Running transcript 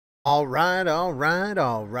All right,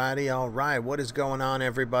 alrighty, all right. What is going on,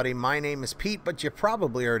 everybody? My name is Pete, but you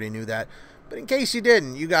probably already knew that. But in case you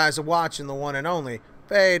didn't, you guys are watching the one and only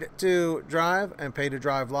Paid to Drive and Paid to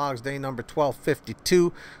Drive Vlogs, day number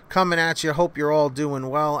 1252, coming at you. Hope you're all doing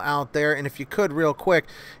well out there. And if you could, real quick,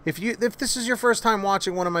 if this is your first time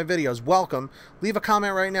watching one of my videos, welcome. Leave a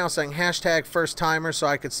comment right now saying hashtag first timer so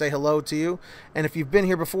I could say hello to you. And if you've been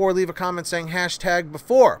here before, leave a comment saying hashtag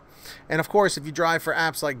before. And of course, if you drive for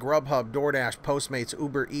apps like GrubHub, Doordash, Postmates,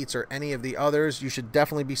 Uber Eats, or any of the others, you should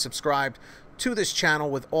definitely be subscribed to this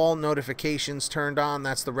channel with all notifications turned on.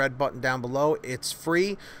 That's the red button down below. It's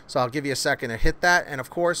free, so I'll give you a second to hit that. And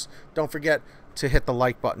of course, don't forget to hit the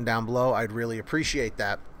like button down below. I'd really appreciate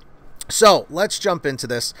that. So let's jump into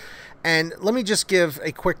this. And let me just give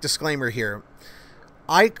a quick disclaimer here.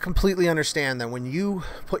 I completely understand that when you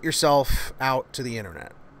put yourself out to the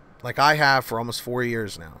internet, like I have for almost 4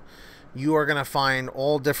 years now, you are going to find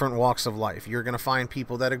all different walks of life. You're going to find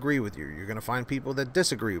people that agree with you. You're going to find people that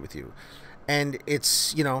disagree with you. And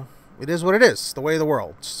it's, you know, it is what it is. It's the way of the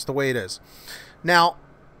world. It's the way it is. Now,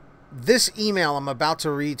 this email I'm about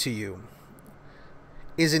to read to you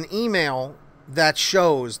is an email that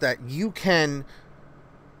shows that you can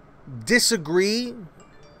disagree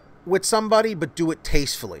with somebody, but do it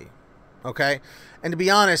tastefully. Okay? And to be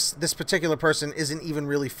honest, this particular person isn't even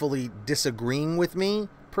really fully disagreeing with me,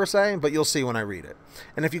 per se, but you'll see when I read it.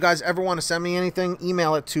 And if you guys ever want to send me anything,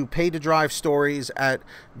 email it to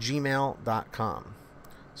PaidToDriveStories@gmail.com.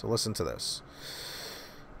 So listen to this.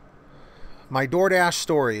 My Doordash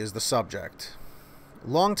story is the subject.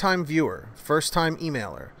 Longtime viewer, first time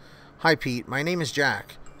emailer. Hi Pete, my name is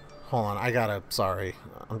Jack. Hold on, sorry,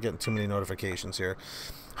 I'm getting too many notifications here.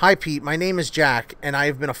 Hi Pete, my name is Jack, and I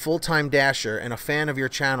have been a full-time dasher and a fan of your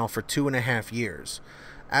channel for 2.5 years.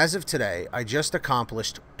 As of today, I just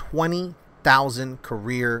accomplished 20,000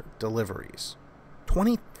 career deliveries.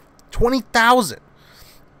 20,000.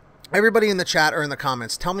 Everybody in the chat or in the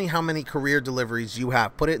comments, tell me how many career deliveries you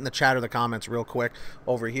have. Put it in the chat or the comments real quick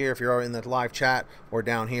over here if you're in the live chat or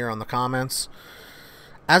down here on the comments.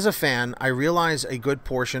 As a fan, I realize a good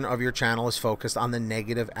portion of your channel is focused on the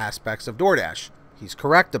negative aspects of Doordash. He's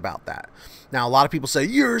correct about that. Now, a lot of people say,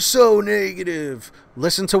 you're so negative.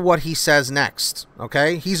 Listen to what he says next,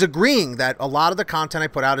 okay? He's agreeing that a lot of the content I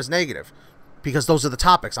put out is negative because those are the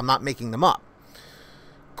topics. I'm not making them up.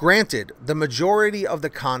 Granted, the majority of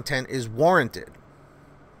the content is warranted.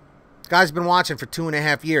 This guy's been watching for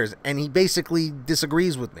 2.5 years, and he basically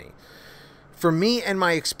disagrees with me. For me and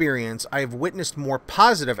my experience, I have witnessed more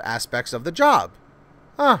positive aspects of the job.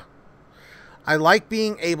 I like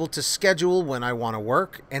being able to schedule when I want to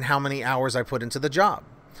work and how many hours I put into the job.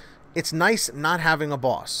 It's nice not having a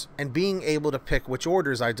boss and being able to pick which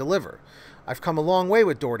orders I deliver. I've come a long way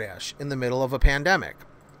with Doordash in the middle of a pandemic.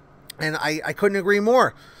 And I couldn't agree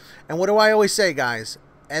more. And what do I always say, guys?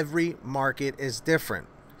 Every market is different.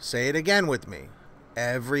 Say it again with me.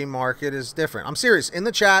 Every market is different. I'm serious. In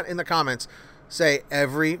the chat, in the comments, say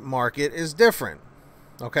every market is different.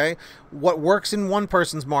 Okay? What works in one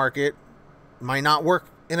person's market might not work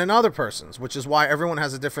in another person's, which is why everyone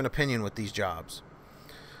has a different opinion with these jobs.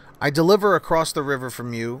 I deliver across the river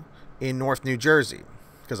from you in North New Jersey,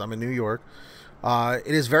 because I'm in New York.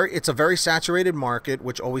 It's a very saturated market,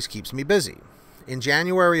 which always keeps me busy. In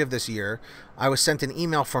January of this year, I was sent an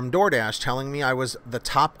email from DoorDash telling me I was the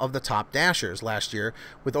top of the top dashers last year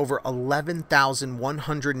with over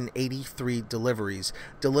 11,183 deliveries,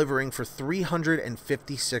 delivering for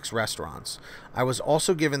 356 restaurants. I was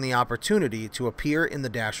also given the opportunity to appear in the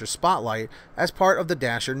Dasher Spotlight as part of the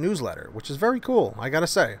Dasher newsletter, which is very cool, I gotta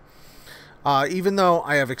say. Even though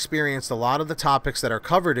I have experienced a lot of the topics that are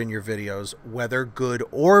covered in your videos, whether good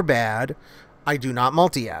or bad, I do not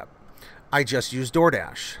multi-app. I just use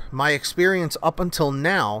DoorDash. My experience up until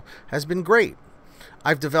now has been great.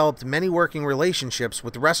 I've developed many working relationships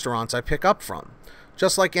with restaurants I pick up from.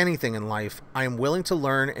 Just like anything in life, I am willing to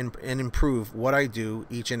learn and improve what I do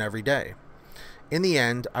each and every day. In the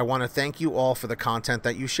end, I want to thank you all for the content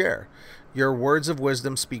that you share. Your words of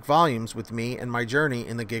wisdom speak volumes with me and my journey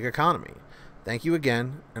in the gig economy. Thank you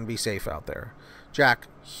again, and be safe out there. Jack,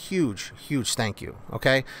 huge thank you,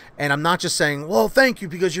 okay? And I'm not just saying, well, thank you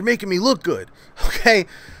because you're making me look good, okay?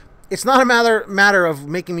 It's not a matter of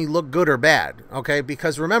making me look good or bad, okay?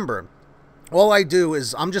 Because remember, all I do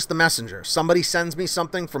is I'm just the messenger. Somebody sends me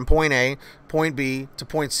something from point A, point B, to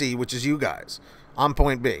point C, which is you guys. I'm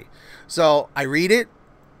point B. So I read it,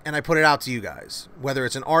 and I put it out to you guys, whether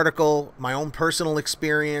it's an article, my own personal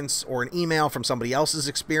experience, or an email from somebody else's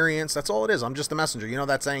experience. That's all it is. I'm just the messenger. You know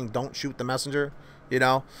that saying, don't shoot the messenger, you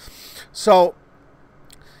know? So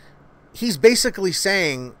he's basically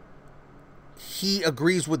saying he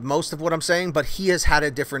agrees with most of what I'm saying, but he has had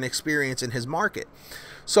a different experience in his market.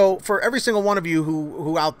 So for every single one of you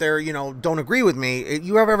who out there, you know, don't agree with me,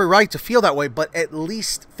 you have every right to feel that way, but at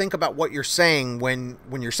least think about what you're saying when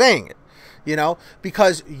you're saying it, you know,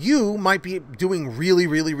 because you might be doing really,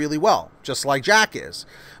 really, really well, just like Jack is.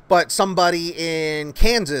 But somebody in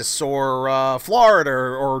Kansas or Florida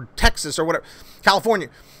or Texas or whatever, California,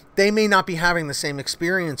 they may not be having the same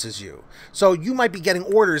experience as you. So you might be getting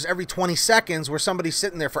orders every 20 seconds where somebody's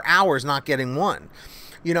sitting there for hours not getting one.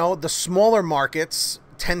 You know, the smaller markets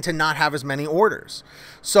tend to not have as many orders.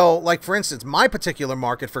 So like, for instance, my particular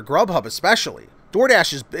market for GrubHub especially,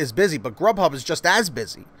 DoorDash is busy, but GrubHub is just as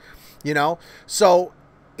busy, you know? So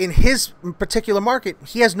in his particular market,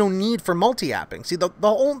 he has no need for multi-apping. See,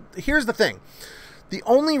 here's the thing. The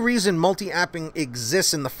only reason multi-apping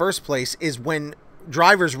exists in the first place is when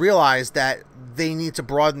drivers realize that they need to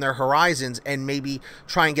broaden their horizons and maybe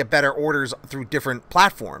try and get better orders through different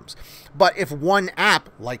platforms. But if one app,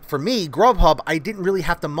 like for me, GrubHub, I didn't really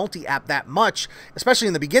have to multi-app that much, especially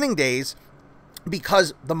in the beginning days,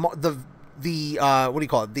 because the what do you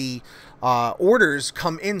call it? The orders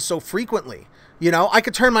come in so frequently. You know, I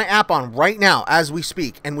could turn my app on right now as we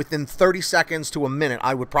speak, and within 30 seconds to a minute,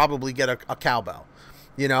 I would probably get a cowbell.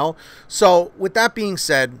 You know, so with that being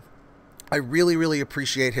said, I really, really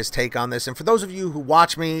appreciate his take on this. And for those of you who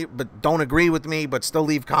watch me but don't agree with me but still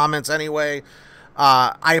leave comments anyway,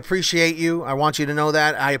 I appreciate you. I want you to know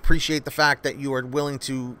that. I appreciate the fact that you are willing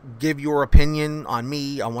to give your opinion on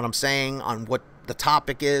me, on what I'm saying, on what the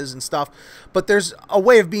topic is and stuff. But there's a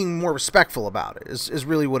way of being more respectful about it, is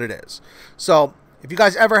really what it is. So if you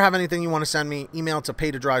guys ever have anything you want to send me, email to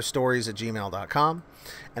PaidToDriveStories@gmail.com.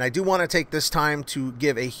 And I do want to take this time to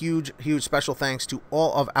give a huge, huge special thanks to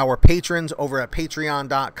all of our patrons over at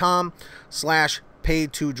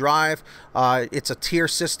patreon.com/PaidToDrive. It's a tier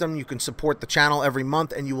system. You can support the channel every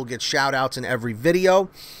month and you will get shout outs in every video,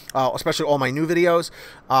 especially all my new videos.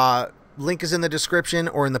 Link is in the description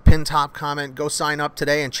or in the pinned top comment. Go sign up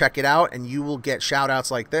today and check it out, and you will get shout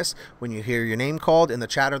outs like this when you hear your name called in the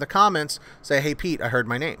chat or the comments. Say, hey Pete, I heard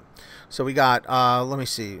my name. So we got, let me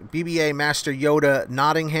see, BBA Master Yoda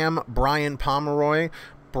Nottingham, Brian Pomeroy,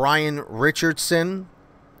 Brian Richardson,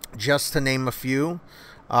 just to name a few.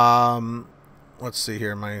 Let's see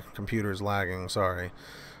here, my computer's lagging, sorry.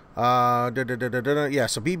 Yeah,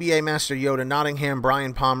 so BBA Master Yoda Nottingham,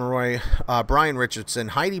 Brian Pomeroy, Brian Richardson,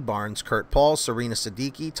 Heidi Barnes, Kurt Paul, Serena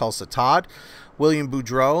Siddiqui, Tulsa Todd, William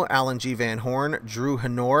Boudreau, Alan G. Van Horn, Drew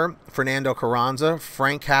Hanor, Fernando Carranza,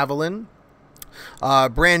 Frank Haviland,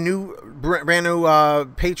 brand new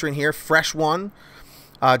patron here, Fresh One,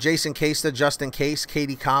 Jason Casta, Justin Case,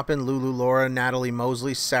 Katie Coppin, Lulu Laura, Natalie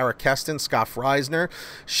Mosley, Sarah Keston, Scott Freisner,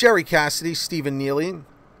 Sherry Cassidy, Stephen Neely,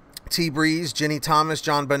 T-Breeze, Ginny Thomas,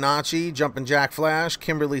 John Bonacci, Jumpin' Jack Flash,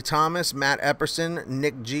 Kimberly Thomas, Matt Epperson,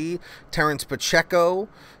 Nick G, Terrence Pacheco,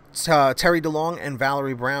 Terry DeLong, and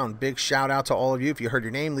Valerie Brown. Big shout out to all of you. If you heard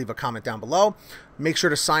your name, leave a comment down below. Make sure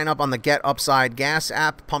to sign up on the Get Upside Gas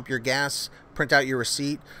app. Pump your gas, print out your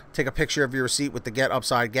receipt, take a picture of your receipt with the Get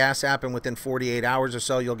Upside Gas app, and within 48 hours or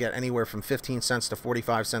so, you'll get anywhere from 15 cents to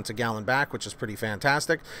 45 cents a gallon back, which is pretty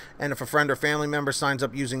fantastic. And if a friend or family member signs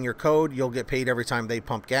up using your code, you'll get paid every time they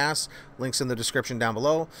pump gas. Links in the description down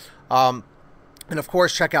below. And of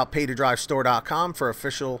course, check out PaidToDriveStore.com for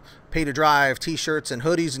official Pay to Drive t-shirts and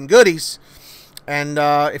hoodies and goodies. And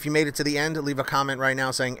if you made it to the end, leave a comment right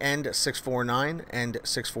now saying end 649, end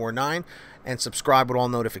 649, and subscribe with all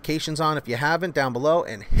notifications on if you haven't down below,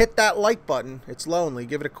 and hit that like button. It's lonely.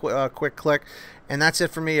 Give it a quick click. And that's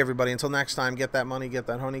it for me, everybody. Until next time, get that money, get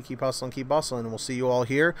that honey, keep hustling, keep bustling, and we'll see you all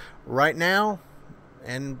here right now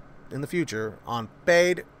and in the future on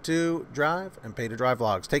Paid to Drive and Pay to Drive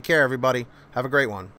Vlogs. Take care, everybody. Have a great one.